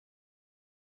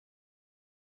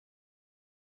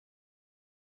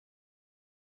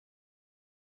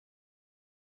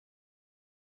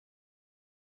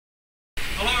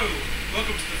Hello,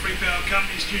 welcome to the Free Power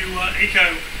Company's new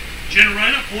eco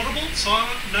generator, portable,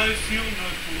 silent, no fuel, no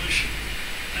pollution.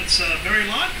 It's very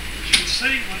light, as you can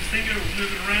see. One finger will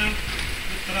move it around,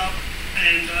 lift it up,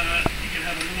 and you can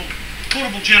have a little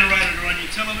portable generator to run your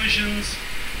televisions.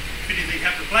 If anything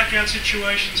happens, blackout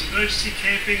situations, emergency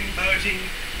camping, boating,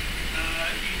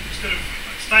 instead of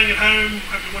staying at home,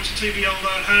 having to watch a TV all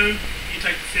day at home, you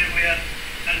take the family out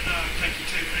and take your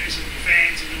TVs and your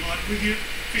fans and your light with you,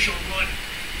 fish on light,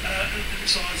 the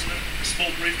size of a small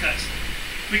briefcase.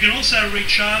 We can also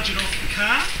recharge it off the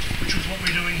car, which is what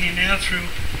we're doing here now, through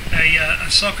a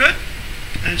socket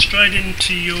and straight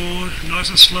into your, nice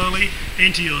and slowly,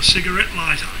 into your cigarette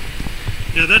lighter.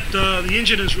 Now that the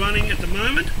engine is running at the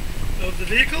moment of the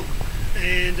vehicle,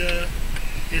 and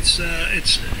it's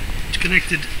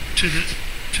connected to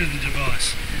the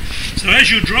device. So as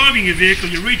you're driving your vehicle,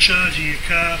 you're recharging your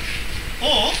car,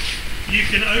 or you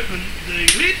can open the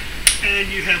lid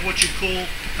and you have what you call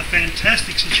a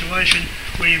fantastic situation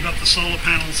where you've got the solar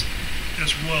panels as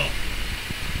well.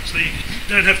 So you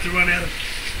don't have to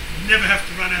never have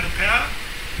to run out of power.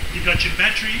 You've got your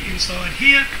battery inside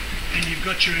here, and you've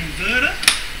got your inverter,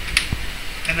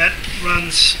 and that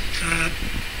runs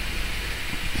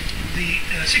the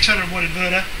 600 watt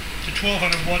inverter to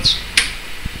 1200 watts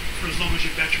for as long as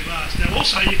your battery lasts. Now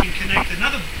also you can connect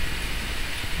another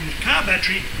car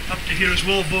battery up to here as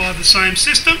well via the same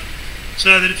system,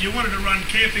 so that if you wanted to run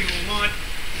camping all night,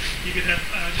 you could have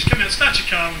just come out, start your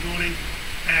car in the morning,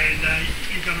 and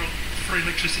you've got free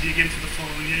electricity again for the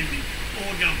following evening,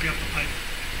 or go and pick up the paper.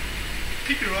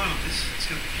 Keep your eye on this, it's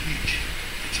going to be huge.